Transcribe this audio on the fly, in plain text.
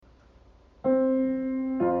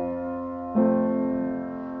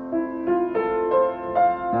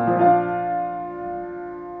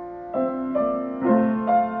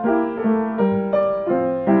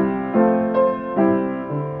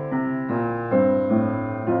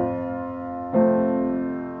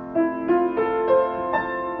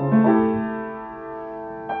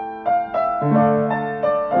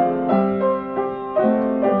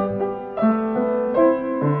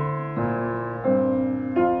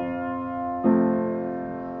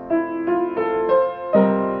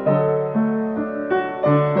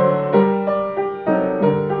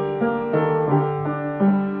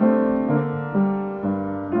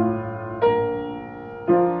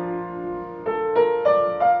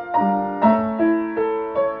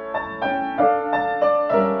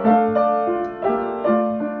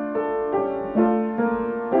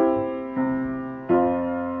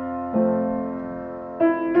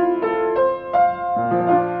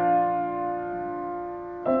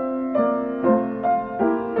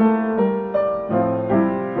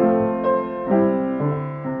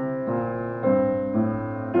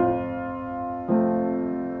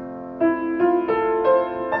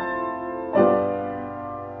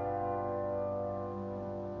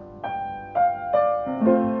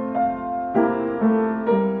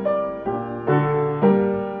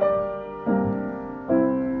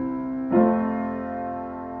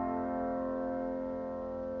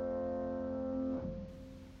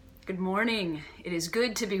Good morning. It is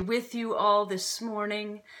good to be with you all this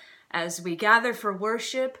morning. As we gather for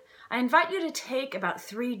worship, I invite you to take about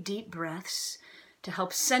 3 deep breaths to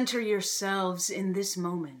help center yourselves in this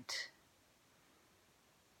moment.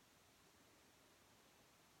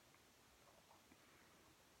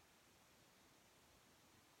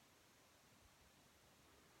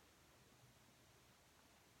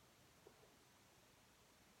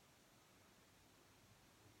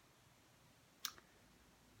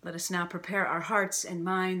 Let us now prepare our hearts and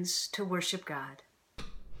minds to worship God.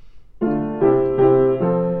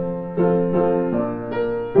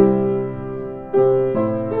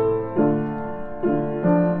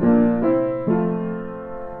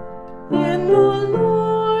 In the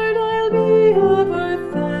Lord I'll be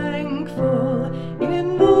ever thankful.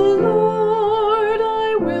 In the Lord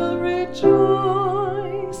I will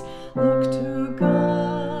rejoice. Look to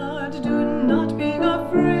God, do not be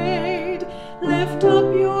afraid. Lift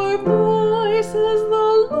up your voices,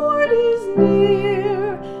 the Lord is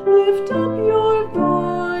near. Lift up your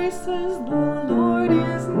voices, the Lord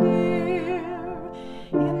is near.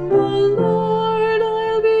 In the Lord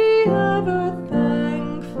I'll be ever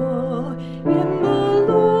thankful. In the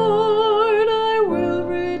Lord I will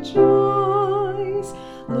rejoice.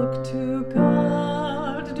 Look to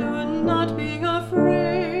God, do not be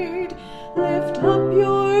afraid. Lift up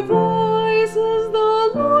your voices,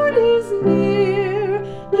 the Lord is near.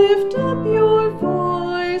 Lift up your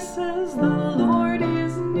voices, the Lord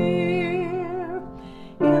is near.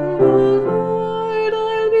 In the Lord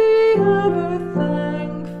I'll be ever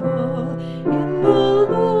thankful. In the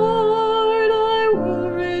Lord I will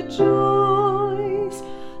rejoice.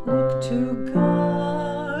 Look to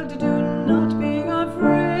God, do not be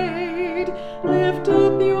afraid. Lift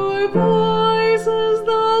up your voices,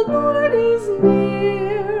 the Lord is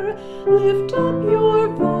near. Lift up your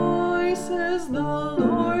voices, the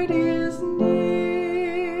Lord is near.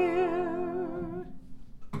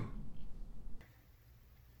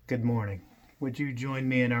 Good morning. Would you join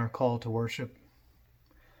me in our call to worship?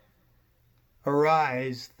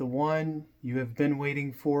 Arise, the one you have been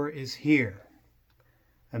waiting for is here.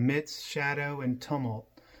 Amidst shadow and tumult,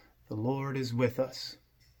 the Lord is with us.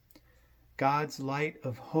 God's light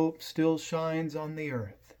of hope still shines on the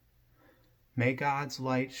earth. May God's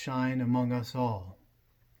light shine among us all.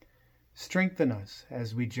 Strengthen us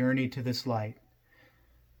as we journey to this light.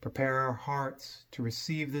 Prepare our hearts to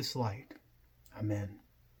receive this light. Amen.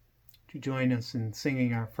 To join us in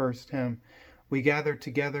singing our first hymn, we gather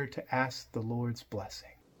together to ask the Lord's blessing.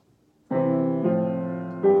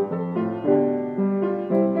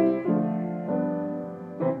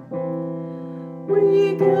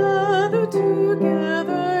 We gather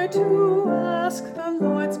together to ask the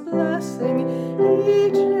Lord's blessing.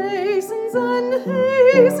 He chastens and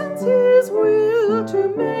hastens his will to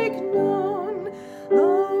make known.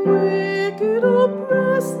 The wicked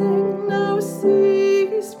oppressing now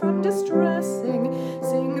cease from distressing.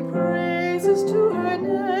 Sing praises to her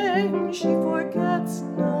name, she forgets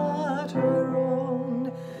not her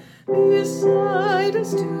own. Beside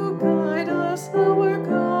us to guide us, our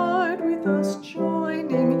God with us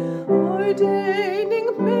joining,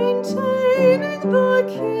 ordaining, maintaining the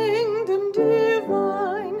kingdom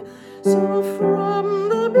divine. So from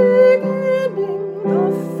the beginning,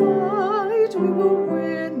 the fight we were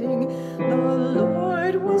winning. The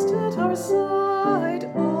Lord was at our side,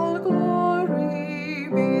 all glory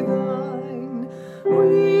be thine.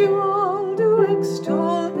 We all do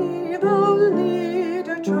extol thee, thou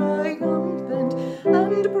leader triumphant,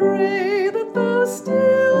 and pray that thou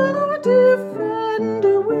still our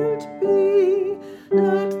defender wilt be.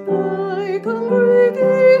 Let thy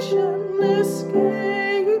congregation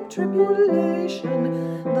escape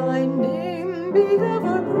tribulation. Thy name be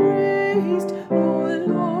ever praised, O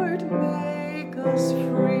Lord, make us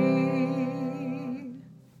free.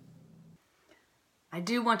 I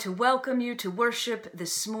do want to welcome you to worship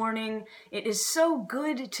this morning. It is so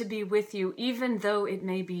good to be with you, even though it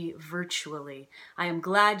may be virtually. I am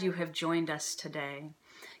glad you have joined us today.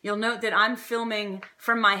 You'll note that I'm filming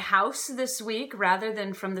from my house this week rather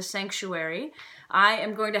than from the sanctuary. I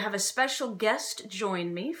am going to have a special guest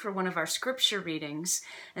join me for one of our scripture readings,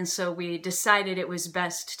 and so we decided it was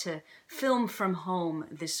best to film from home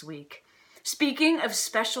this week. Speaking of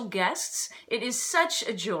special guests, it is such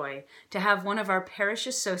a joy to have one of our parish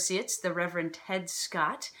associates, the Reverend Ted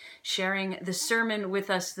Scott, sharing the sermon with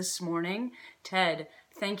us this morning. Ted,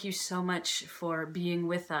 thank you so much for being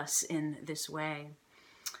with us in this way.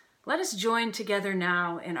 Let us join together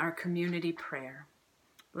now in our community prayer.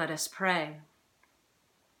 Let us pray.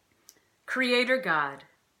 Creator God,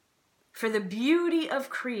 for the beauty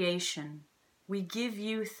of creation, we give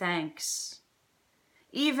you thanks.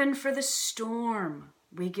 Even for the storm,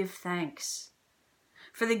 we give thanks.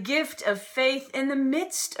 For the gift of faith in the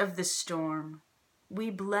midst of the storm, we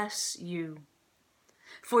bless you.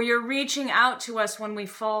 For your reaching out to us when we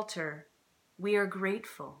falter, we are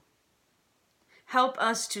grateful. Help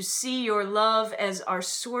us to see your love as our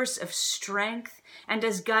source of strength and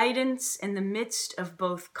as guidance in the midst of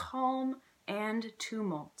both calm and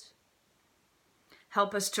tumult.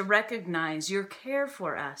 Help us to recognize your care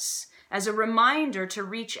for us as a reminder to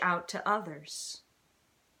reach out to others.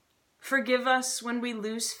 Forgive us when we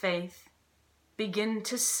lose faith, begin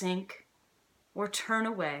to sink, or turn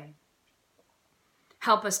away.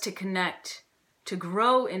 Help us to connect, to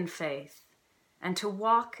grow in faith, and to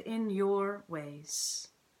walk in your ways.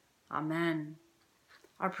 Amen.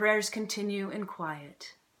 Our prayers continue in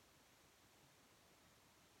quiet.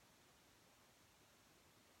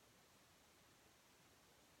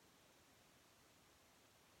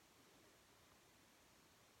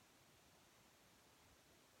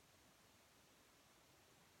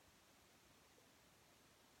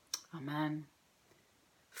 Amen.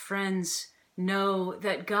 Friends, know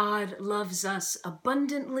that God loves us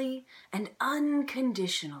abundantly and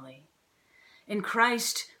unconditionally. In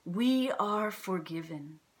Christ, we are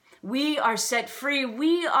forgiven. We are set free.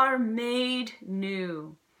 We are made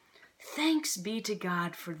new. Thanks be to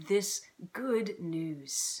God for this good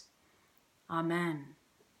news. Amen.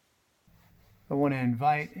 I want to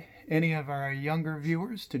invite any of our younger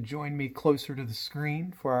viewers to join me closer to the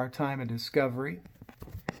screen for our time of discovery.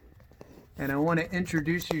 And I want to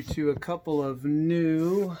introduce you to a couple of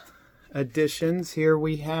new additions. Here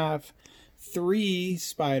we have 3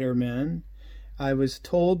 Spider-Men. I was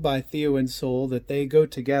told by Theo and Soul that they go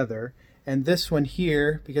together. And this one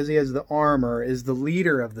here, because he has the armor, is the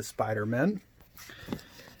leader of the Spider-Men.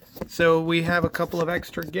 So we have a couple of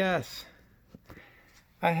extra guests.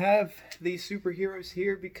 I have these superheroes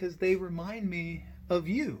here because they remind me of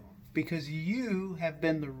you. Because you have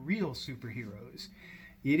been the real superheroes.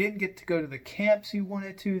 You didn't get to go to the camps you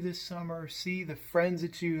wanted to this summer, see the friends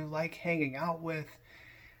that you like hanging out with.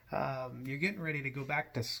 You're getting ready to go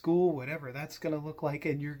back to school, whatever that's going to look like,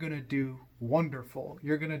 and you're going to do wonderful.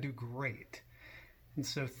 You're going to do great. And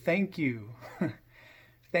so thank you.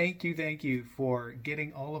 Thank you for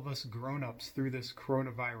getting all of us grown-ups through this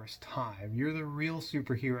coronavirus time. You're the real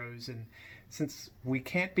superheroes, and since we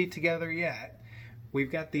can't be together yet,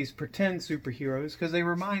 we've got these pretend superheroes because they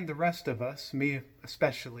remind the rest of us, me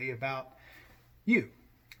especially, about you.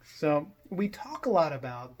 So we talk a lot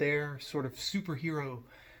about their sort of superhero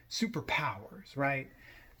superpowers, right?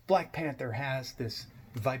 Black Panther has this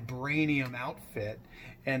vibranium outfit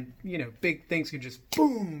and, big things can just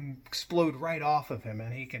boom, explode right off of him,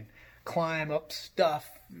 and he can climb up stuff,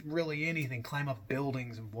 really anything, climb up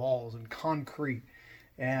buildings and walls and concrete.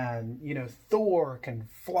 And, Thor can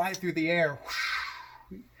fly through the air.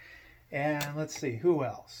 And let's see, who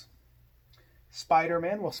else?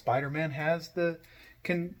 Spider-Man. Well, Spider-Man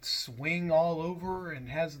can swing all over and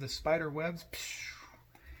has the spider webs.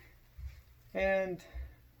 And,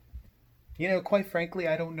 quite frankly,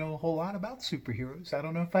 I don't know a whole lot about superheroes. I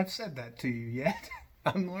don't know if I've said that to you yet.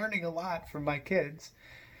 I'm learning a lot from my kids.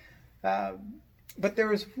 But there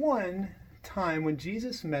was one time when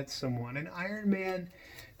Jesus met someone, and Iron Man,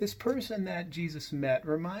 this person that Jesus met,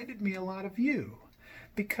 reminded me a lot of you.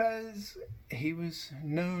 Because he was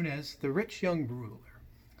known as the rich young ruler,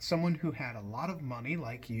 someone who had a lot of money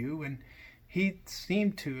like you, and he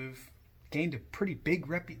seemed to have gained a pretty big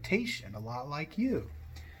reputation, a lot like you.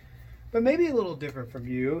 But maybe a little different from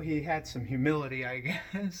you. He had some humility, I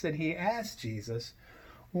guess, and he asked Jesus,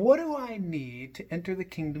 "What do I need to enter the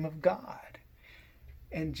kingdom of God?"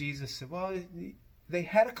 And Jesus said, well, they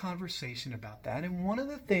had a conversation about that, and one of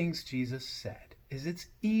the things Jesus said is it's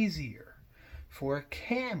easier for a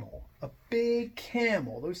camel, a big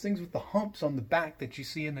camel, those things with the humps on the back that you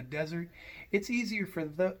see in the desert, it's easier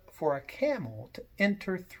for a camel to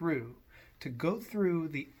enter through, to go through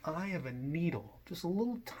the eye of a needle, just a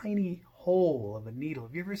little tiny hole of a needle.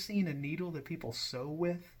 Have you ever seen a needle that people sew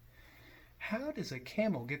with? How does a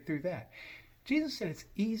camel get through that? Jesus said it's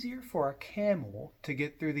easier for a camel to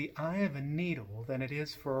get through the eye of a needle than it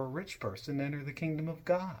is for a rich person to enter the kingdom of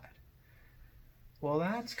God. Well,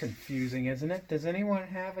 that's confusing, isn't it? Does anyone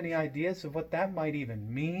have any ideas of what that might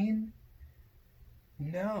even mean?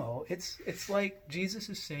 No, it's like Jesus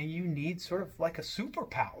is saying you need sort of like a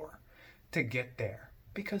superpower to get there.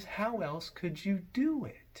 Because how else could you do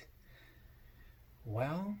it?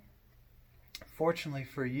 Well, fortunately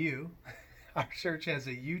for you, our church has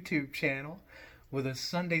a YouTube channel with a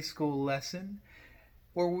Sunday school lesson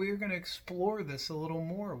where we're going to explore this a little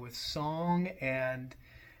more with song, and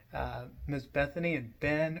Ms. Bethany and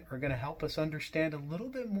Ben are going to help us understand a little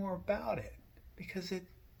bit more about it, because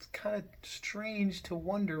it's kind of strange to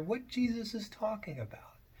wonder what Jesus is talking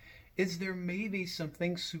about. Is there maybe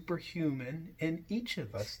something superhuman in each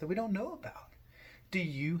of us that we don't know about? Do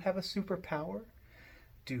you have a superpower?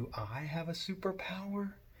 Do I have a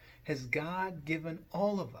superpower? Has God given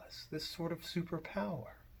all of us this sort of superpower?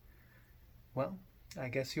 Well, I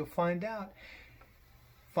guess you'll find out.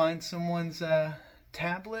 Find someone's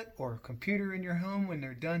tablet or computer in your home when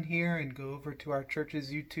they're done here and go over to our church's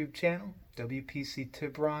YouTube channel, WPC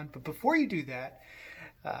Tiburon. But before you do that,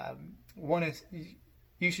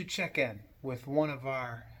 you should check in with one of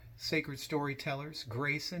our sacred storytellers,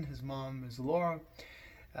 Grayson. His mom is Laura.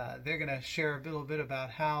 They're going to share a little bit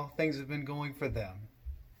about how things have been going for them.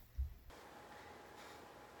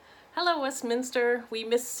 Hello, Westminster. We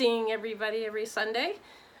miss seeing everybody every Sunday,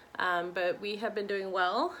 but we have been doing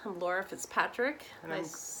well. I'm Laura Fitzpatrick, and my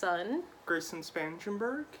son. Grayson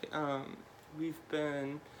Spangenberg. We've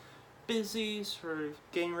been busy, sort of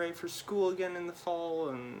getting ready for school again in the fall,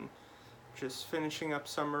 and just finishing up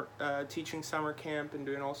teaching summer camp and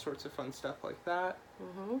doing all sorts of fun stuff like that.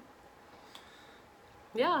 Mm-hmm.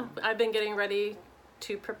 Yeah, I've been getting ready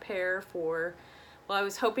to prepare for, well, I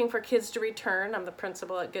was hoping for kids to return. I'm the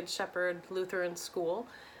principal at Good Shepherd Lutheran School.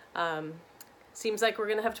 Seems like we're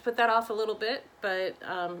going to have to put that off a little bit, but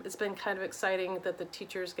it's been kind of exciting that the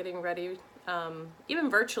teachers getting ready, even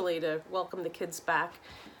virtually, to welcome the kids back.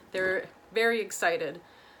 They're very excited.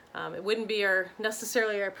 It wouldn't be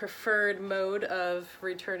necessarily our preferred mode of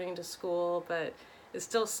returning to school, but it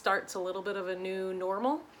still starts a little bit of a new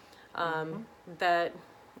normal that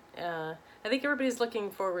I think everybody's looking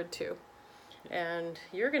forward to. And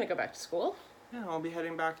you're going to go back to school. Yeah, I'll be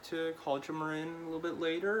heading back to College of Marin a little bit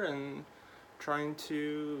later and trying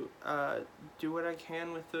to do what I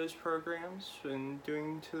can with those programs and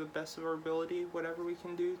doing to the best of our ability whatever we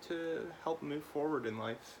can do to help move forward in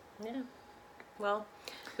life. Yeah. Well,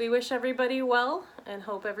 we wish everybody well and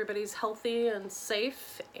hope everybody's healthy and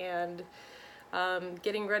safe and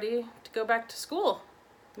getting ready to go back to school.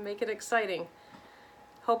 Make it exciting.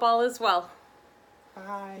 Hope all is well.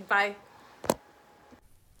 Bye. Bye.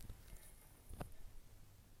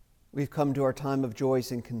 We've come to our time of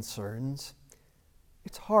joys and concerns.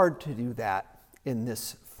 It's hard to do that in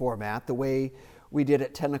this format, the way we did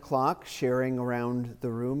at 10 o'clock, sharing around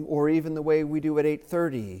the room, or even the way we do at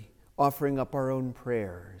 8:30, offering up our own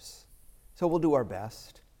prayers. So we'll do our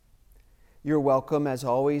best. You're welcome, as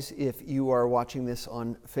always, if you are watching this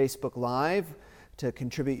on Facebook Live, to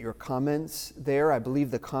contribute your comments there. I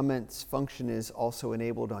believe the comments function is also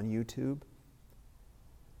enabled on YouTube.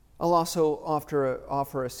 I'll also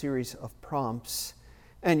offer a series of prompts,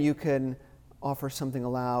 and you can offer something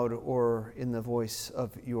aloud or in the voice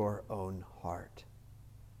of your own heart.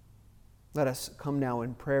 Let us come now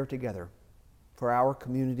in prayer together for our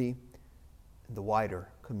community and the wider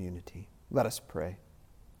community. Let us pray.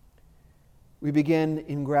 We begin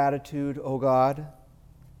in gratitude, O God,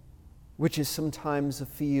 which is sometimes a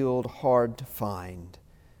field hard to find.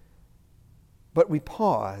 But we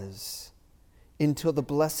pause until the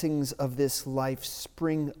blessings of this life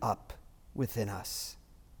spring up within us.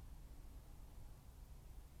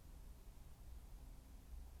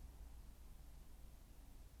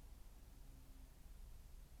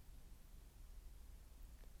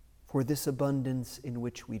 For this abundance in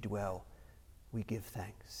which we dwell, we give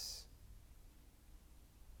thanks.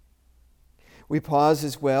 We pause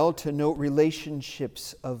as well to note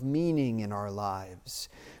relationships of meaning in our lives,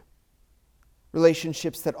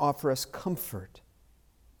 relationships that offer us comfort,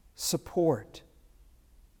 support,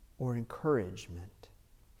 or encouragement.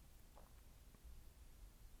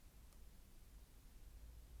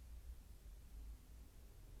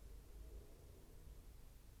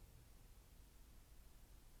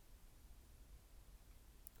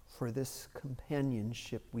 For this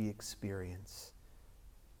companionship we experience,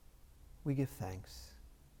 we give thanks.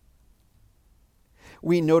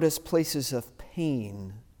 We notice places of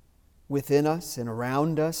pain within us and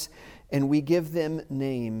around us, and we give them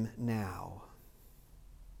name now.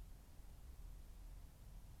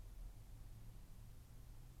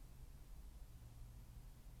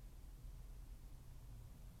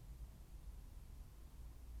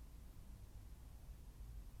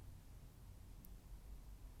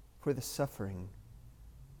 For the suffering,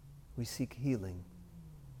 we seek healing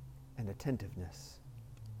and attentiveness.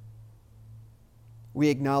 We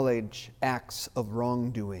acknowledge acts of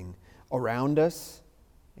wrongdoing around us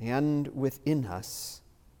and within us,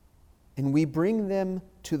 and we bring them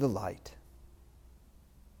to the light.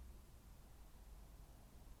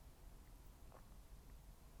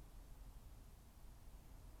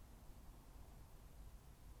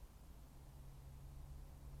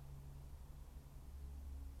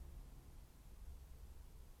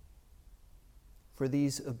 for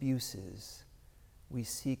these abuses, we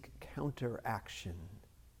seek counteraction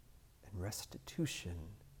and restitution,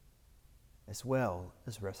 as well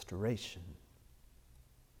as restoration.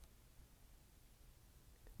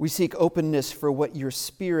 We seek openness for what your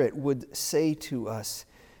Spirit would say to us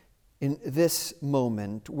in this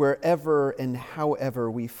moment, wherever and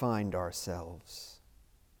however we find ourselves.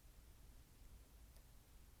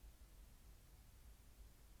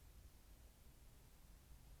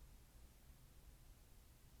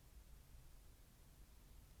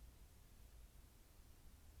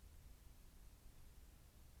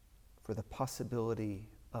 For the possibility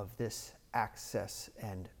of this access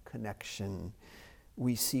and connection,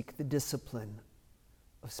 we seek the discipline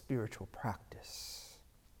of spiritual practice.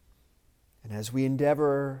 And as we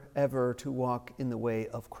endeavor ever to walk in the way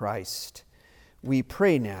of Christ, we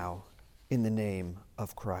pray now in the name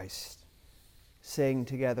of Christ, saying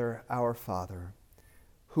together, Our Father,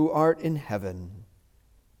 who art in heaven,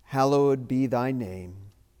 hallowed be thy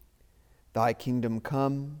name. Thy kingdom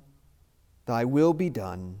come, thy will be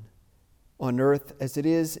done, on earth as it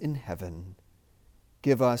is in heaven.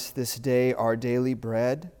 Give us this day our daily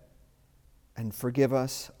bread, and forgive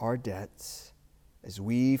us our debts, as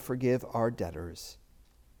we forgive our debtors.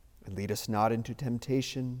 And lead us not into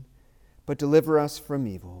temptation, but deliver us from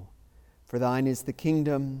evil. For thine is the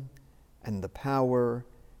kingdom, and the power,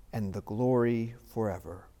 and the glory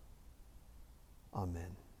forever.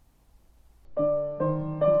 Amen.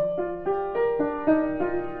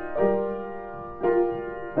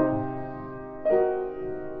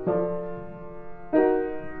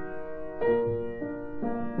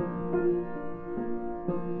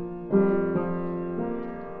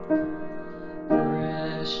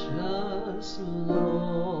 Precious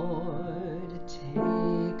Lord,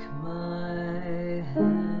 take my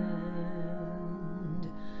hand,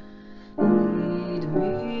 lead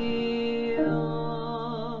me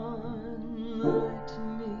on, let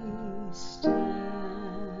me stand.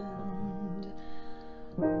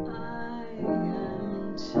 I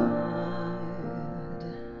am tired,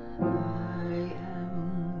 I am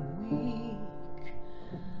weak,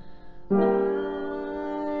 I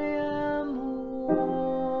am worn.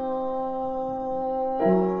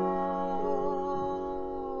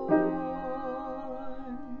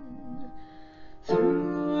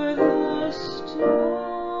 Through the storm,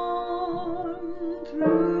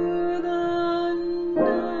 through the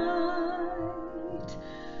night,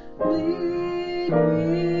 lead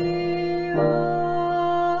me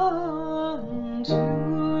on to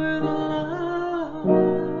the light.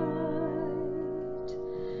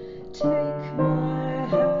 Take my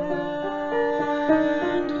hand,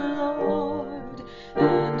 Lord,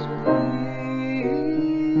 and lead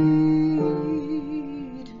me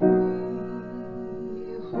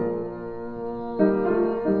home.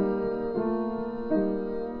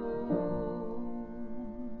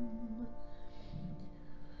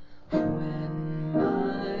 When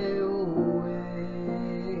my way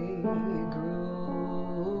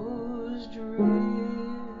grows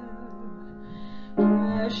drear,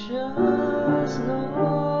 precious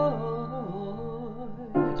Lord,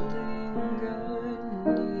 linger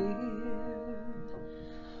near.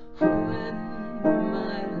 When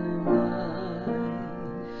my life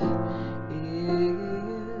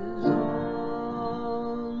is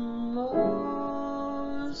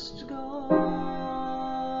almost gone,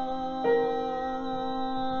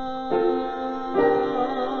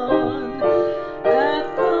 at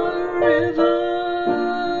the river,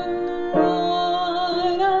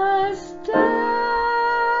 Lord, I stand.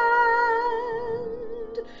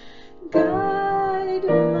 Guide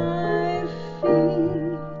my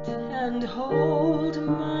feet and hold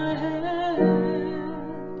my hand.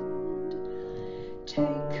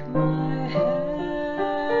 Take my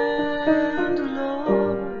hand,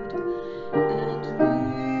 Lord, and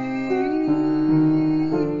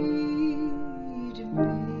lead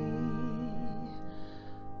me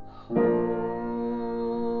home.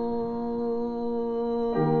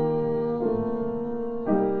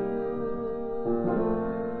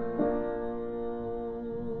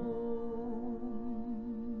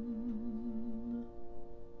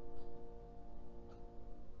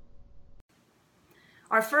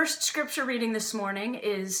 Our first scripture reading this morning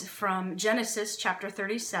is from Genesis chapter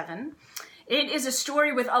 37. It is a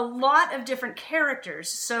story with a lot of different characters,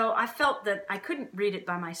 so I felt that I couldn't read it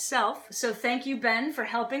by myself. So thank you, Ben, for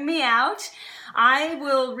helping me out. I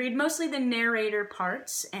will read mostly the narrator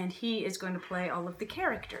parts, and he is going to play all of the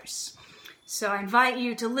characters. So I invite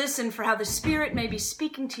you to listen for how the Spirit may be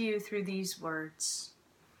speaking to you through these words.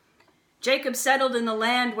 Jacob settled in the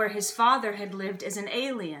land where his father had lived as an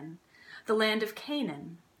alien, the land of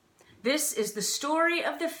Canaan. This is the story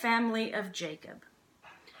of the family of Jacob.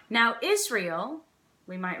 Now Israel,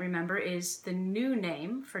 we might remember, is the new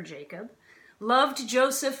name for Jacob, loved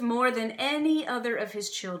Joseph more than any other of his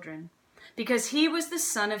children, because he was the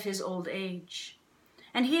son of his old age.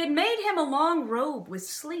 And he had made him a long robe with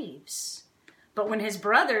sleeves. But when his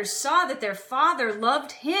brothers saw that their father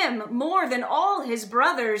loved him more than all his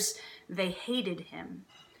brothers, they hated him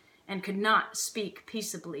and could not speak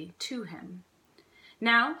peaceably to him.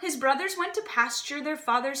 Now his brothers went to pasture their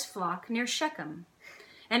father's flock near Shechem.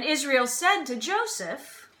 And Israel said to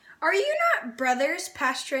Joseph, "Are you not brothers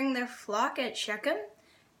pasturing their flock at Shechem?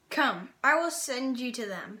 Come, I will send you to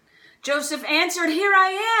them." Joseph answered, "Here I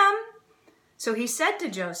am." So he said to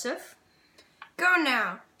Joseph, "Go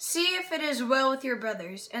now, see if it is well with your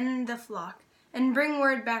brothers and the flock, and bring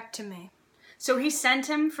word back to me." So he sent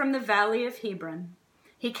him from the valley of Hebron.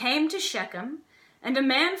 He came to Shechem, and a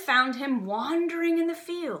man found him wandering in the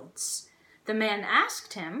fields. The man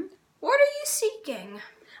asked him, "What are you seeking?"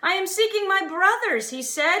 "I am seeking my brothers," he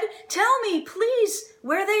said. "Tell me, please,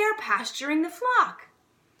 where they are pasturing the flock."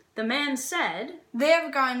 The man said, "They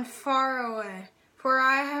have gone far away, for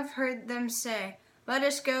I have heard them say, 'Let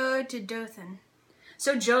us go to Dothan.'"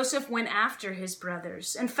 So Joseph went after his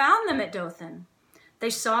brothers and found them at Dothan.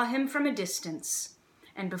 They saw him from a distance,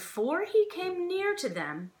 and before he came near to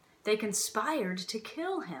them, they conspired to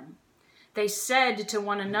kill him. They said to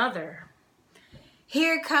one another,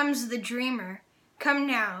 "Here comes the dreamer. Come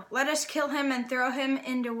now, let us kill him and throw him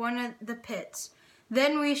into one of the pits.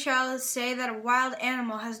 Then we shall say that a wild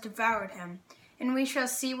animal has devoured him, and we shall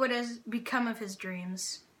see what has become of his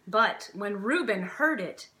dreams." But when Reuben heard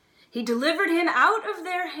it, he delivered him out of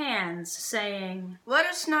their hands, saying, "Let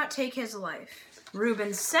us not take his life."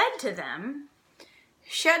 Reuben said to them,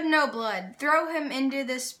 "Shed no blood. Throw him into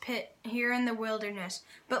this pit here in the wilderness,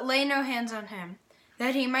 but lay no hands on him,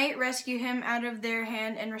 that he might rescue him out of their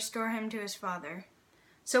hand and restore him to his father."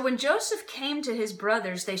 So when Joseph came to his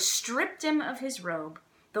brothers, they stripped him of his robe,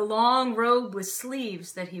 the long robe with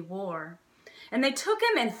sleeves that he wore. And they took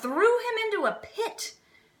him and threw him into a pit.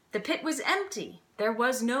 The pit was empty. There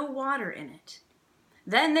was no water in it.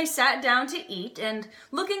 Then they sat down to eat, and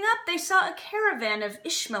looking up they saw a caravan of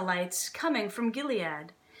Ishmaelites coming from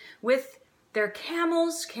Gilead, with their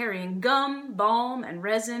camels carrying gum, balm, and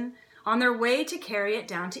resin, on their way to carry it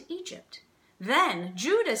down to Egypt. Then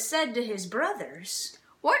Judah said to his brothers,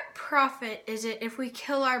 "What profit is it if we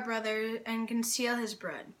kill our brother and conceal his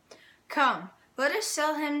bread? Come, let us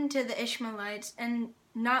sell him to the Ishmaelites and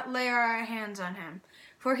not lay our hands on him,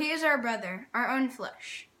 for he is our brother, our own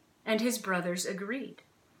flesh." And his brothers agreed.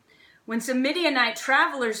 When some Midianite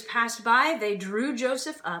travelers passed by, they drew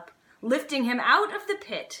Joseph up, lifting him out of the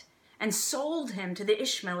pit, and sold him to the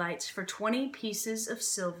Ishmaelites for 20 pieces of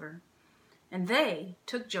silver. And they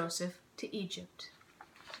took Joseph to Egypt.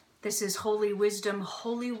 This is Holy Wisdom,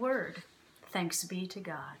 Holy Word. Thanks be to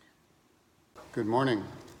God. Good morning.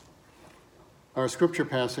 Our scripture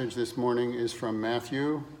passage this morning is from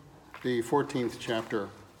Matthew, the 14th chapter,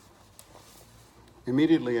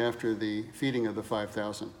 immediately after the feeding of the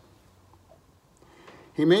 5,000.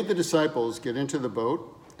 He made the disciples get into the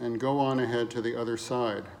boat and go on ahead to the other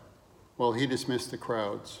side, while he dismissed the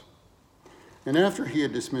crowds. And after he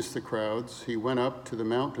had dismissed the crowds, he went up to the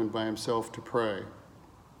mountain by himself to pray.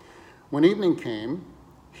 When evening came,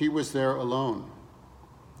 he was there alone.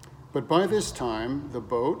 But by this time, the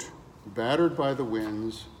boat, battered by the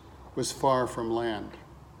winds, was far from land.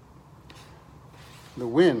 The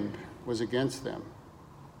wind was against them.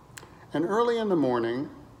 And early in the morning,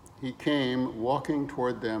 he came walking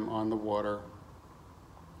toward them on the water.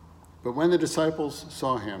 But when the disciples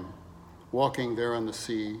saw him walking there on the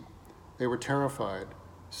sea, they were terrified,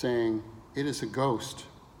 saying, "It is a ghost."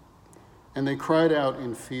 And they cried out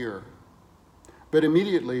in fear. But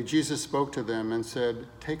immediately Jesus spoke to them and said,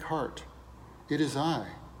 "Take heart, it is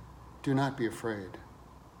I. Do not be afraid."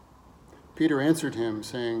 Peter answered him,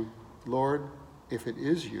 saying, "Lord, if it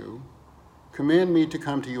is you, command me to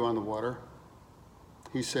come to you on the water."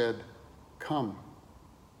 He said, "Come."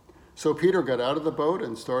 So Peter got out of the boat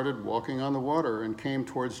and started walking on the water and came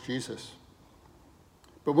towards Jesus.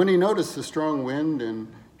 But when he noticed the strong wind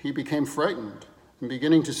and he became frightened, and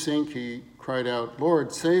beginning to sink, he cried out,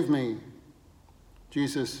 "Lord, save me."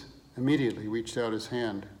 Jesus immediately reached out his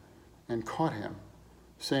hand and caught him,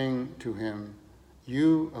 saying to him,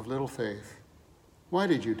 "You of little faith, why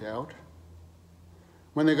did you doubt?"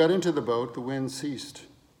 When they got into the boat, the wind ceased,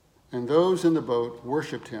 and those in the boat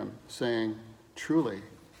worshipped him, saying, "Truly,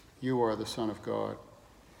 you are the Son of God."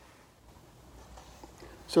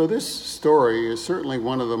 So this story is certainly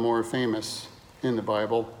one of the more famous in the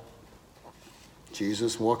Bible.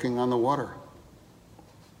 Jesus walking on the water.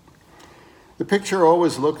 The picture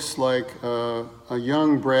always looks like a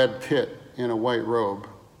young Brad Pitt in a white robe.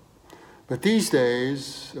 But these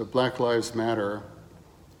days of Black Lives Matter,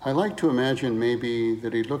 I like to imagine maybe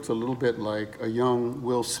that he looked a little bit like a young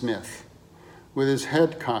Will Smith, with his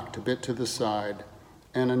head cocked a bit to the side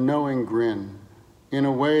and a knowing grin, in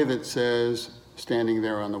a way that says, standing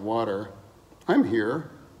there on the water, "I'm here.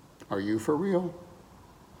 Are you for real?"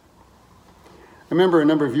 I remember a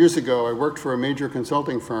number of years ago, I worked for a major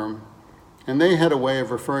consulting firm, and they had a way of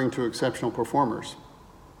referring to exceptional performers.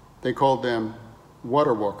 They called them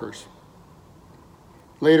water walkers.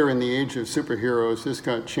 Later in the age of superheroes, this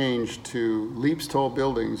got changed to leaps tall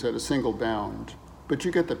buildings at a single bound. But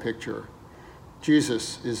you get the picture.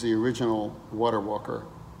 Jesus is the original water walker.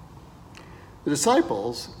 The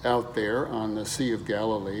disciples out there on the Sea of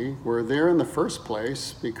Galilee were there in the first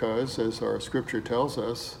place because, as our scripture tells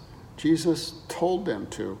us, Jesus told them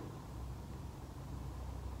to.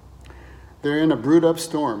 They're in a brewed-up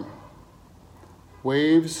storm.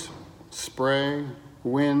 Waves, spray,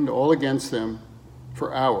 wind, all against them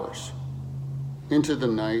for hours into the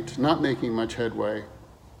night, not making much headway,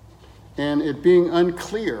 and it being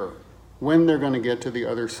unclear when they're going to get to the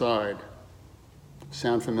other side.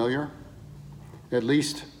 Sound familiar? At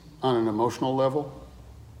least on an emotional level?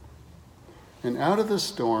 And out of the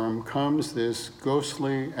storm comes this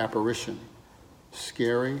ghostly apparition,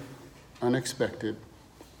 scary, unexpected,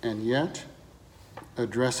 and yet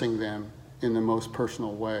addressing them in the most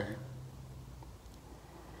personal way.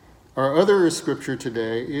 Our other scripture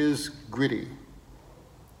today is gritty.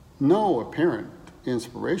 No apparent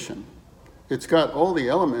inspiration. It's got all the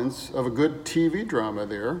elements of a good TV drama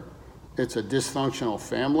there. It's a dysfunctional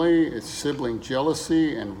family, it's sibling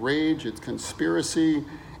jealousy and rage, it's conspiracy,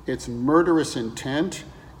 it's murderous intent,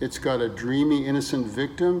 it's got a dreamy, innocent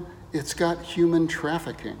victim, it's got human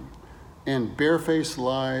trafficking, and barefaced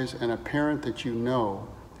lies, and a parent that you know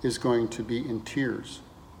is going to be in tears.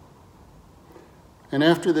 And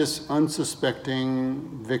after this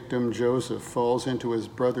unsuspecting victim, Joseph, falls into his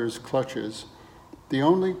brother's clutches, the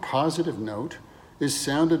only positive note is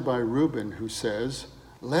sounded by Reuben, who says,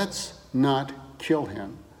 "Let's not kill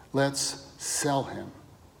him, let's sell him."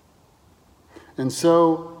 And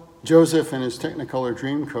so Joseph in his Technicolor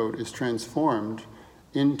Dreamcoat is transformed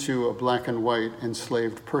into a black and white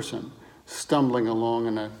enslaved person, stumbling along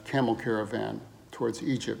in a camel caravan towards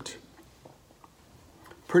Egypt.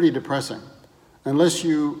 Pretty depressing, unless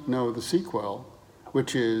you know the sequel,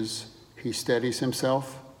 which is he steadies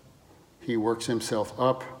himself, he works himself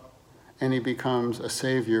up, and he becomes a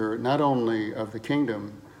savior not only of the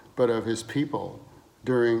kingdom, but of his people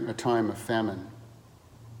during a time of famine.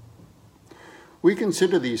 We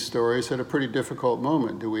consider these stories at a pretty difficult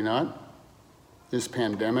moment, do we not? This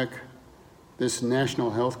pandemic, this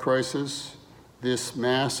national health crisis, this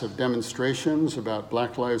mass of demonstrations about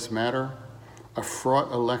Black Lives Matter, a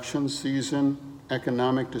fraught election season,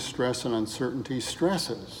 economic distress and uncertainty,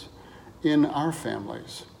 stresses in our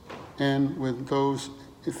families and with those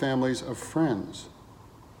families of friends.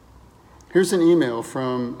 Here's an email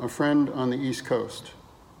from a friend on the East Coast.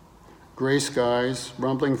 Gray skies,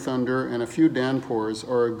 rumbling thunder, and a few downpours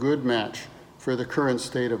are a good match for the current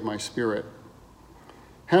state of my spirit.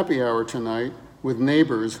 Happy hour tonight with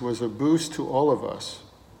neighbors was a boost to all of us,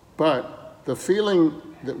 but the feeling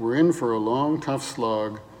that we're in for a long, tough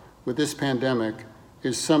slog with this pandemic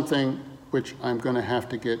is something which I'm going to have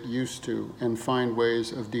to get used to and find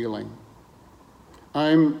ways of dealing.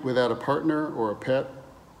 I'm without a partner or a pet.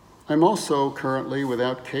 I'm also currently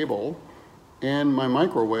without cable, and my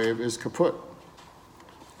microwave is kaput.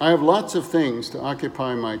 I have lots of things to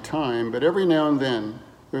occupy my time, but every now and then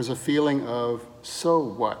there's a feeling of, so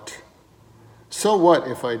what? So what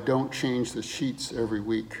if I don't change the sheets every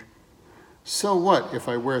week? So what if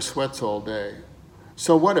I wear sweats all day?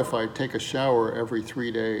 So what if I take a shower every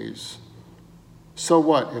 3 days? So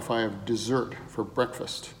what if I have dessert for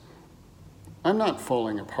breakfast? I'm not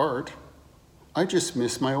falling apart. I just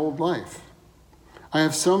miss my old life. I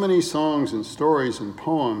have so many songs and stories and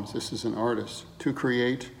poems, this is an artist, to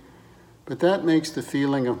create, but that makes the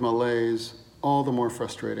feeling of malaise all the more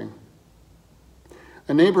frustrating.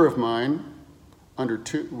 A neighbor of mine,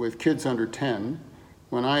 with kids under 10,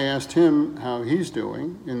 when I asked him how he's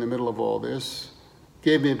doing in the middle of all this,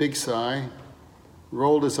 gave me a big sigh,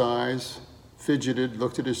 rolled his eyes, fidgeted,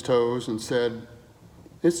 looked at his toes, and said,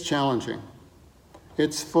 "It's challenging.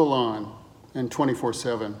 It's full on and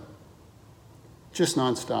 24/7, just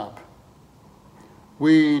nonstop.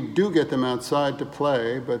 We do get them outside to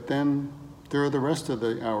play, but then there are the rest of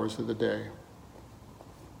the hours of the day."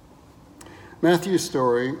 Matthew's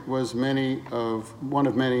story was one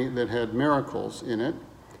of many that had miracles in it,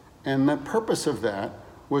 and the purpose of that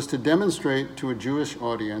was to demonstrate to a Jewish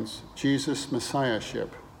audience Jesus'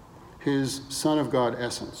 messiahship, his Son of God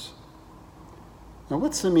essence. Now,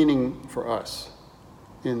 what's the meaning for us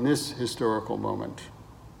in this historical moment?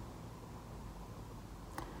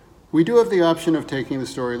 We do have the option of taking the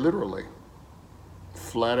story literally,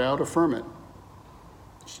 flat out affirm it.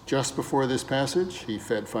 Just before this passage, he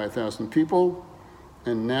fed 5,000 people,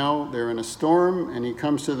 and now they're in a storm, and he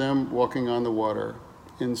comes to them walking on the water.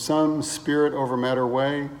 In some spirit over matter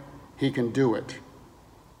way, he can do it.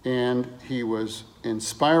 And he was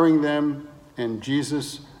inspiring them, and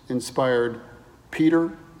Jesus inspired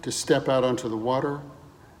Peter to step out onto the water.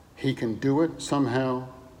 He can do it somehow.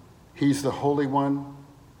 He's the Holy One.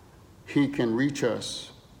 He can reach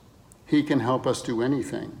us. He can help us do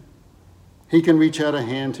anything. He can reach out a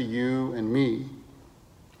hand to you and me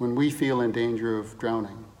when we feel in danger of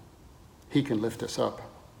drowning. He can lift us up.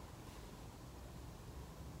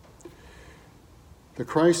 The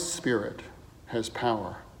Christ Spirit has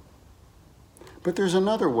power. But there's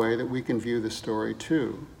another way that we can view the story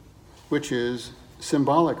too, which is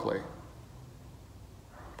symbolically.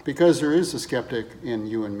 Because there is a skeptic in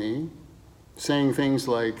you and me, saying things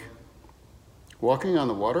like, walking on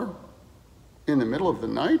the water in the middle of the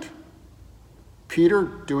night? Peter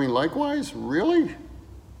doing likewise? Really?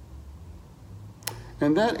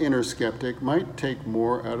 And that inner skeptic might take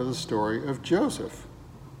more out of the story of Joseph,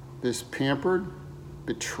 this pampered,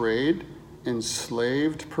 betrayed,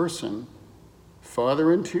 enslaved person,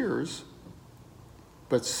 father in tears,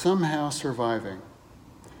 but somehow surviving,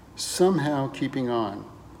 somehow keeping on,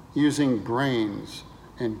 using brains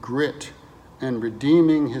and grit and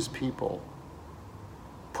redeeming his people,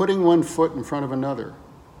 putting one foot in front of another.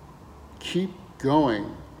 Keep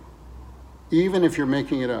going, even if you're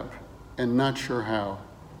making it up and not sure how.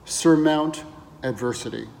 Surmount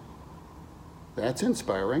adversity. That's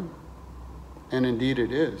inspiring, and indeed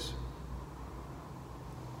it is.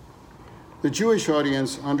 The Jewish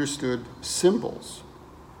audience understood symbols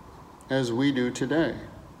as we do today.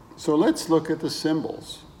 So let's look at the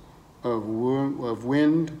symbols of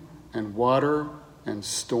wind and water and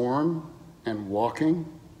storm and walking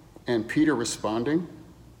and Peter responding.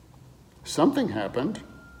 Something happened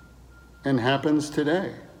and happens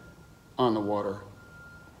today on the water.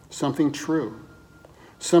 Something true,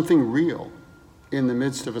 something real in the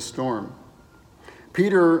midst of a storm.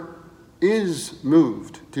 Peter is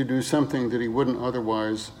moved to do something that he wouldn't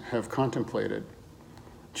otherwise have contemplated.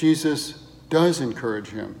 Jesus does encourage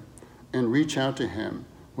him and reach out to him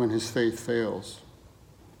when his faith fails.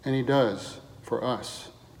 And he does for us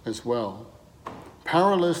as well.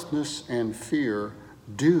 Powerlessness and fear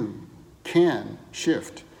can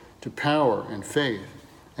shift to power and faith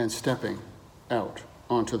and stepping out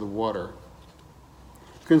onto the water.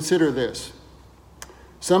 Consider this.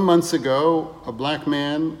 Some months ago, a black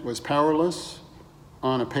man was powerless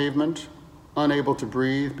on a pavement, unable to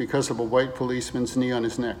breathe because of a white policeman's knee on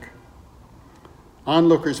his neck.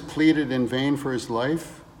 Onlookers pleaded in vain for his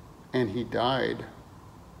life, and he died.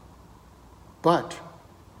 But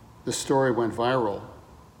the story went viral.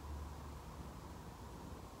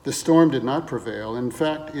 The storm did not prevail. In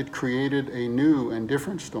fact, it created a new and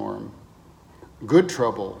different storm, good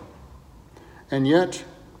trouble. And yet,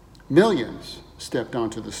 millions stepped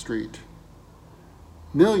onto the street.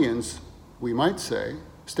 Millions, we might say,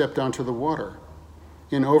 stepped onto the water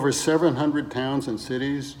in over 700 towns and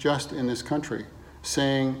cities just in this country,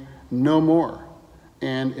 saying no more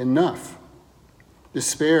and enough.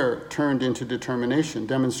 Despair turned into determination.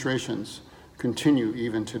 Demonstrations continue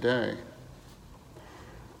even today.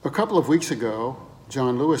 A couple of weeks ago,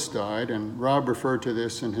 John Lewis died, and Rob referred to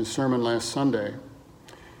this in his sermon last Sunday.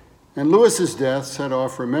 And Lewis's death set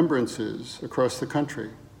off remembrances across the country.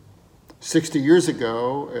 60 years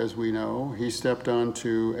ago, as we know, he stepped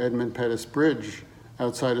onto Edmund Pettus Bridge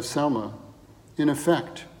outside of Selma. In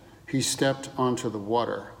effect, he stepped onto the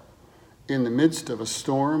water in the midst of a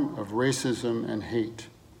storm of racism and hate.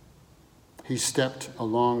 He stepped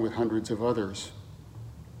along with hundreds of others.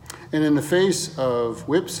 And in the face of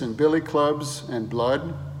whips and billy clubs and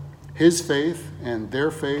blood, his faith and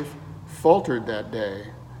their faith faltered that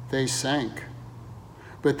day. They sank.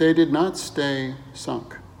 But they did not stay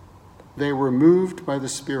sunk. They were moved by the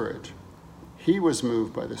Spirit. He was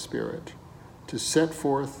moved by the Spirit to set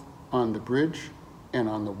forth on the bridge and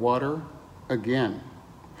on the water again,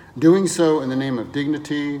 doing so in the name of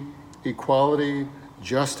dignity, equality,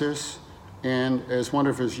 justice, and, as one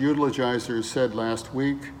of his eulogizers said last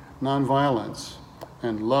week, nonviolence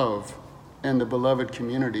and love and the beloved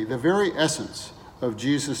community, the very essence of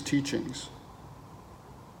Jesus' teachings.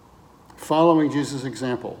 following Jesus'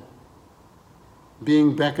 example,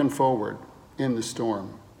 being beckoned forward in the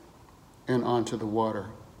storm and onto the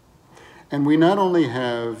water. And we not only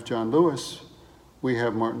have John Lewis, we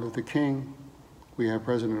have Martin Luther King, we have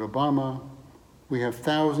President Obama, we have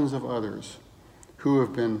thousands of others who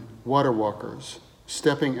have been water walkers,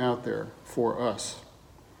 stepping out there for us,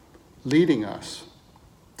 leading us,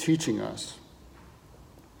 teaching us.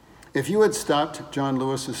 If you had stopped John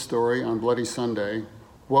Lewis's story on Bloody Sunday,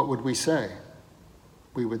 what would we say?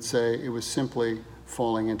 We would say it was simply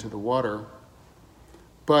falling into the water.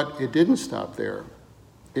 But it didn't stop there.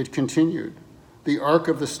 It continued. The arc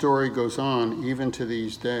of the story goes on even to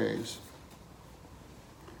these days.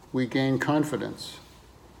 We gain confidence,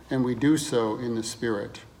 and we do so in the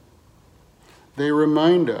Spirit. They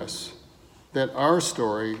remind us that our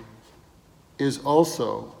story is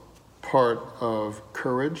also part of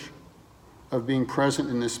courage, of being present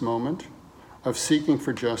in this moment, of seeking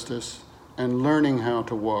for justice, and learning how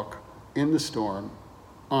to walk in the storm,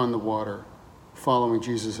 on the water, following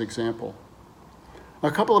Jesus' example.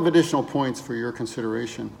 A couple of additional points for your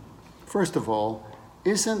consideration. First of all,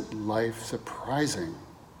 isn't life surprising?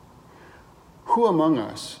 Who among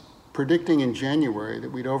us, predicting in January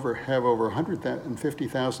that we'd have over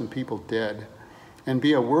 150,000 people dead and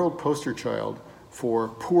be a world poster child for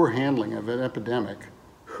poor handling of an epidemic,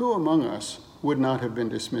 who among us would not have been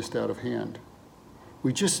dismissed out of hand?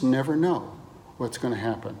 We just never know what's going to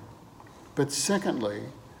happen. But secondly,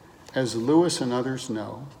 as Lewis and others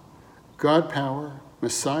know, God power,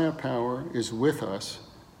 Messiah power is with us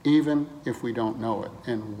even if we don't know it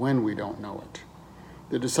and when we don't know it.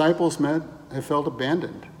 The disciples have felt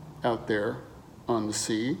abandoned out there on the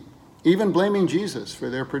sea, even blaming Jesus for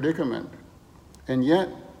their predicament. And yet,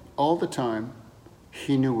 all the time,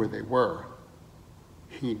 he knew where they were.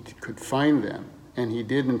 He could find them, and he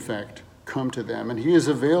did, in fact, come to them. And he is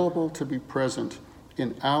available to be present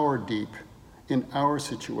in our deep, in our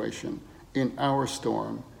situation, in our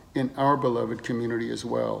storm, in our beloved community as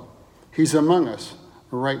well. He's among us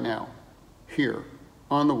right now, here,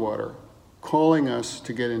 on the water, calling us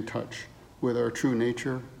to get in touch with our true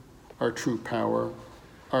nature, our true power,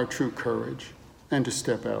 our true courage, and to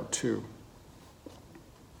step out too.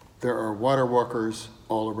 There are water walkers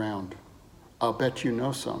all around. I'll bet you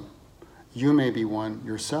know some. You may be one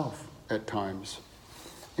yourself at times.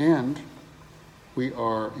 And we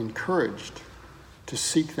are encouraged to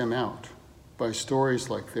seek them out by stories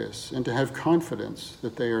like this and to have confidence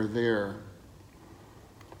that they are there.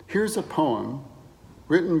 Here's a poem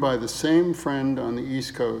written by the same friend on the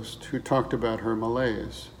East Coast who talked about her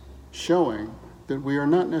malaise, showing that we are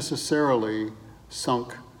not necessarily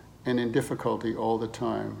sunk and in difficulty all the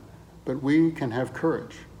time, but we can have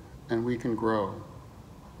courage and we can grow.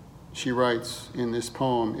 She writes in this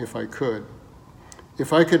poem, if I could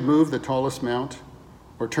move the tallest mount,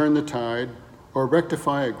 or turn the tide, or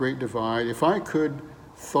rectify a great divide, if I could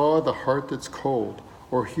thaw the heart that's cold,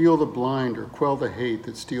 or heal the blind, or quell the hate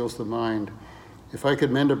that steals the mind, if I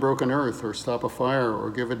could mend a broken earth, or stop a fire, or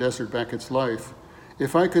give a desert back its life,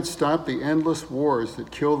 if I could stop the endless wars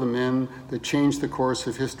that kill the men that change the course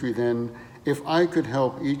of history then, if I could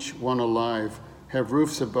help each one alive have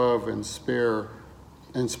roofs above and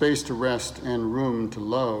space to rest and room to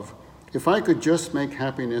love, if I could just make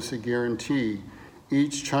happiness a guarantee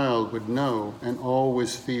each child would know and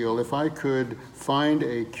always feel, if I could find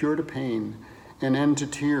a cure to pain, an end to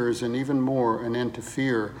tears, and even more, an end to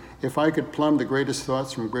fear, if I could plumb the greatest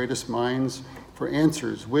thoughts from greatest minds for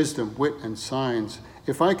answers, wisdom, wit, and signs,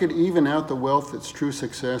 if I could even out the wealth that's true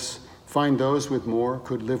success, find those with more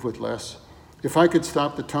could live with less, if I could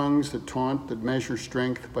stop the tongues that taunt, that measure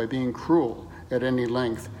strength by being cruel at any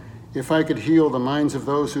length, if I could heal the minds of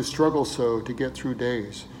those who struggle so to get through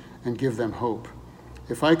days and give them hope,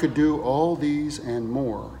 if I could do all these and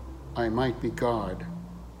more, I might be God.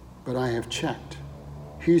 But I have checked.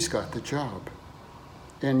 He's got the job.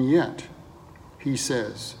 And yet, he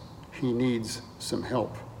says he needs some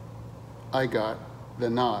help. I got the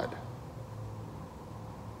nod.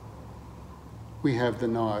 We have the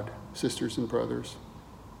nod, sisters and brothers.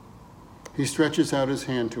 He stretches out his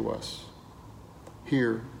hand to us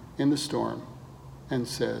here in the storm and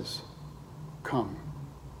says, come.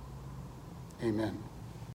 Amen.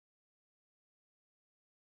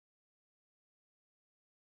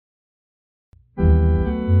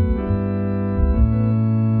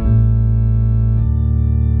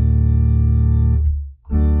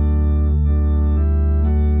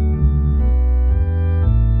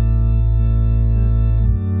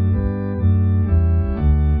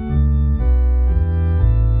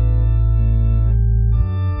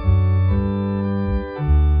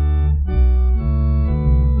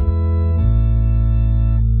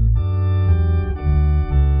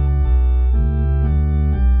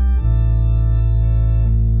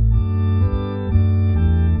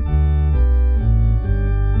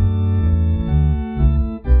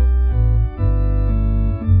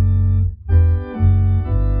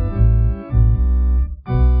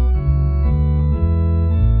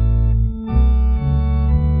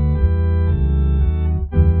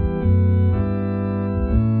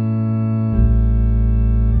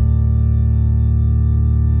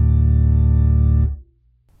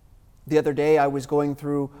 The other day I was going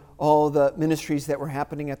through all the ministries that were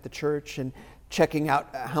happening at the church and checking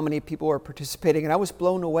out how many people were participating, and I was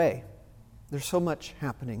blown away. There's so much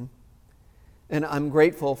happening. And I'm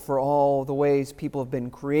grateful for all the ways people have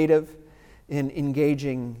been creative in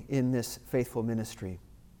engaging in this faithful ministry.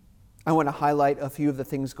 I want to highlight a few of the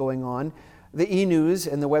things going on. The e-news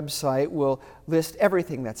and the website will list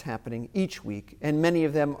everything that's happening each week, and many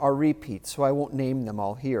of them are repeats, so I won't name them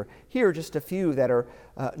all here. Here are just a few that are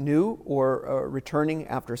new or returning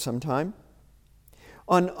after some time.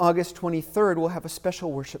 On August 23rd, we'll have a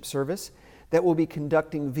special worship service that we'll be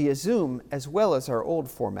conducting via Zoom as well as our old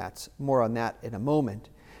formats. More on that in a moment.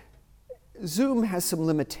 Zoom has some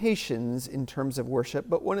limitations in terms of worship,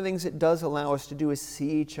 but one of the things it does allow us to do is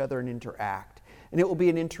see each other and interact. And it will be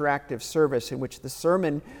an interactive service in which the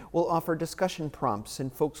sermon will offer discussion prompts,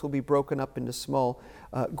 and folks will be broken up into small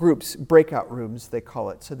groups, breakout rooms they call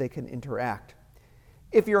it, so they can interact.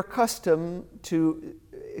 If you're accustomed to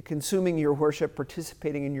consuming your worship,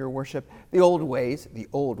 participating in your worship the old ways,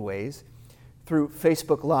 through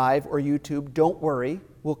Facebook Live or YouTube, don't worry.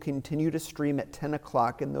 We'll continue to stream at 10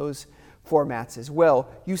 o'clock in those formats as well.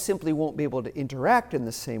 You simply won't be able to interact in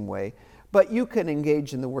the same way, but you can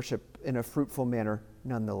engage in the worship in a fruitful manner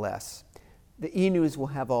nonetheless. The e-news will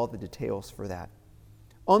have all the details for that.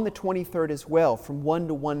 On the 23rd as well, from 1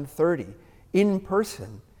 to 1:30, in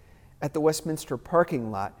person at the Westminster parking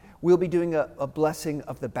lot, we'll be doing a blessing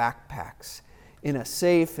of the backpacks in a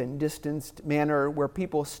safe and distanced manner where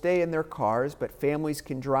people stay in their cars, but families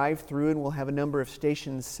can drive through, and we'll have a number of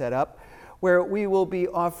stations set up where we will be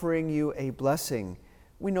offering you a blessing.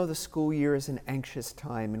 We know the school year is an anxious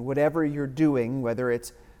time, and whatever you're doing, whether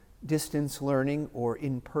it's distance learning or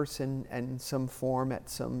in person in some form at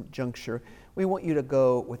some juncture, we want you to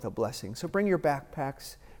go with a blessing. So bring your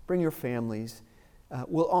backpacks, bring your families.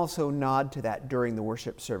 We'll also nod to that during the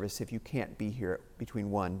worship service if you can't be here between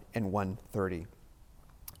 1 and 1:30.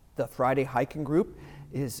 The Friday hiking group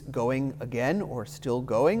is going again or still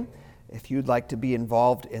going. If you'd like to be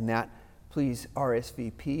involved in that, please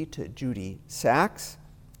RSVP to Judy Sachs.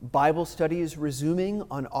 Bible study is resuming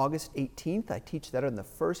on August 18th. I teach that on the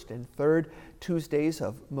first and third Tuesdays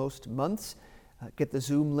of most months. Get the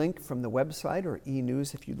Zoom link from the website or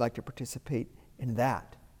e-news if you'd like to participate in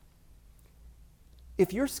that.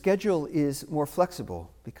 If your schedule is more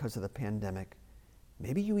flexible because of the pandemic,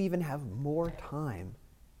 maybe you even have more time,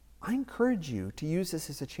 I encourage you to use this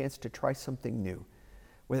as a chance to try something new.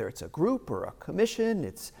 Whether it's a group or a commission,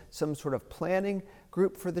 it's some sort of planning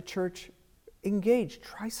group for the church, engage,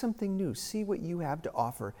 try something new, see what you have to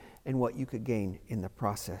offer and what you could gain in the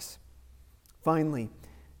process. Finally,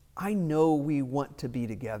 I know we want to be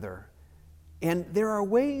together, and there are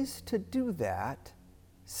ways to do that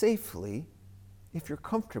safely if you're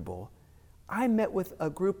comfortable. I met with a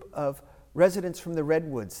group of residents from the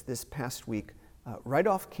Redwoods this past week, right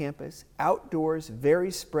off campus, outdoors,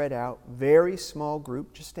 very spread out, very small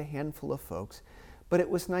group, just a handful of folks. But it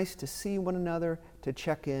was nice to see one another, to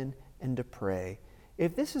check in, and to pray.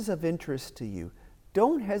 If this is of interest to you,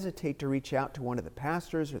 don't hesitate to reach out to one of the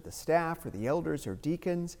pastors or the staff or the elders or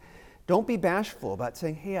deacons. Don't be bashful about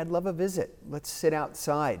saying, hey, I'd love a visit. Let's sit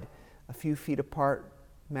outside a few feet apart,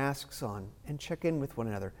 masks on, and check in with one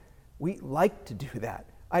another. We like to do that.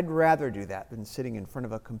 I'd rather do that than sitting in front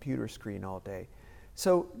of a computer screen all day.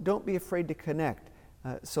 So don't be afraid to connect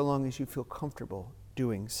so long as you feel comfortable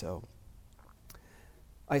doing so.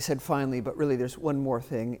 I said finally, but really there's one more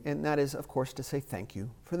thing, and that is, of course, to say thank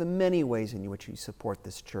you for the many ways in which you support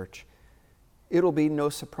this church. It'll be no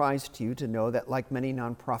surprise to you to know that, like many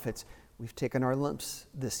nonprofits, we've taken our lumps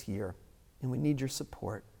this year, and we need your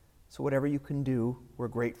support. So whatever you can do, we're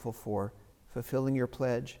grateful for. Fulfilling your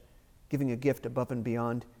pledge, giving a gift above and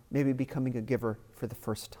beyond, maybe becoming a giver for the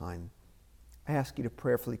first time. I ask you to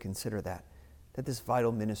prayerfully consider that this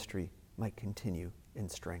vital ministry might continue in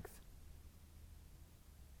strength.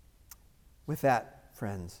 With that,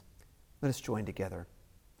 friends, let us join together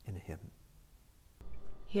in a hymn.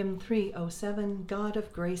 Hymn 307, God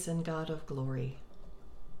of Grace and God of Glory.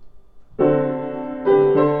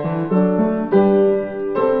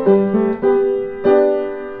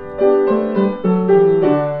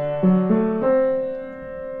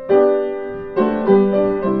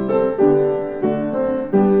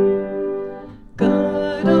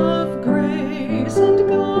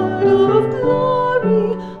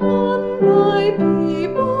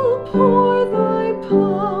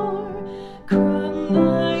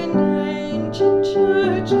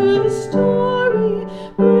 Church of story.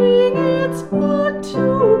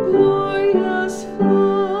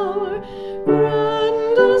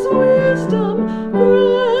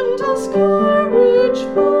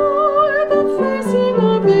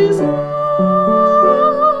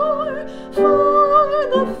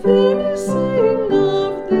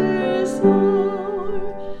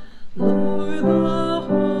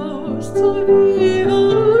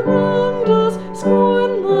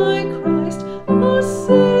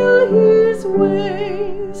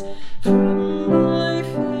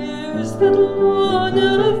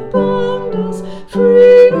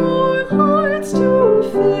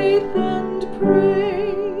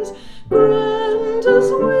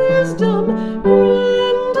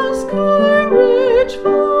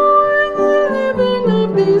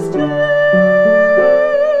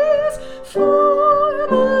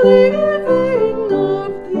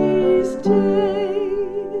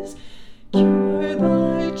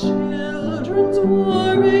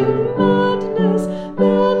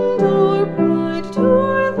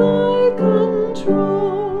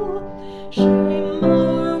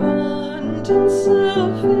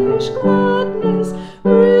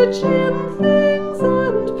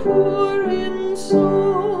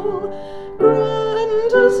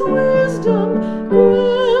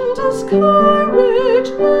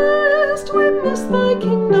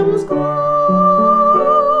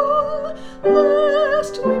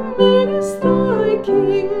 Christ, we miss thy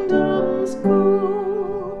kingdom's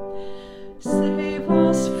goal. Save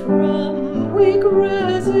us from weak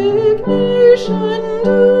resignation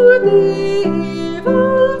to the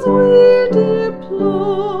evils we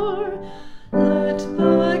deplore. Let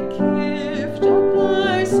the gift of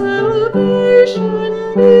thy salvation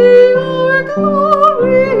be our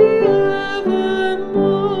glory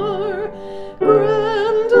evermore.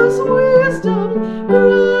 Grant us wisdom,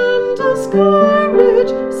 grant us courage,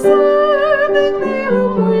 serving thee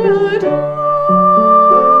whom we adore.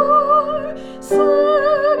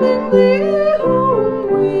 Serving thee whom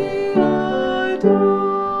we adore.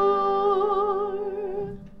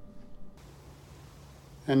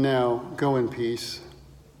 And now, go in peace.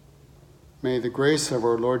 May the grace of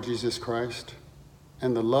our Lord Jesus Christ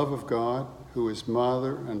and the love of God, who is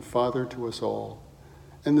Mother and Father to us all,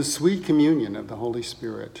 and the sweet communion of the Holy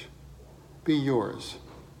Spirit be yours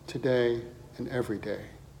today and every day.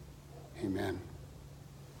 Amen.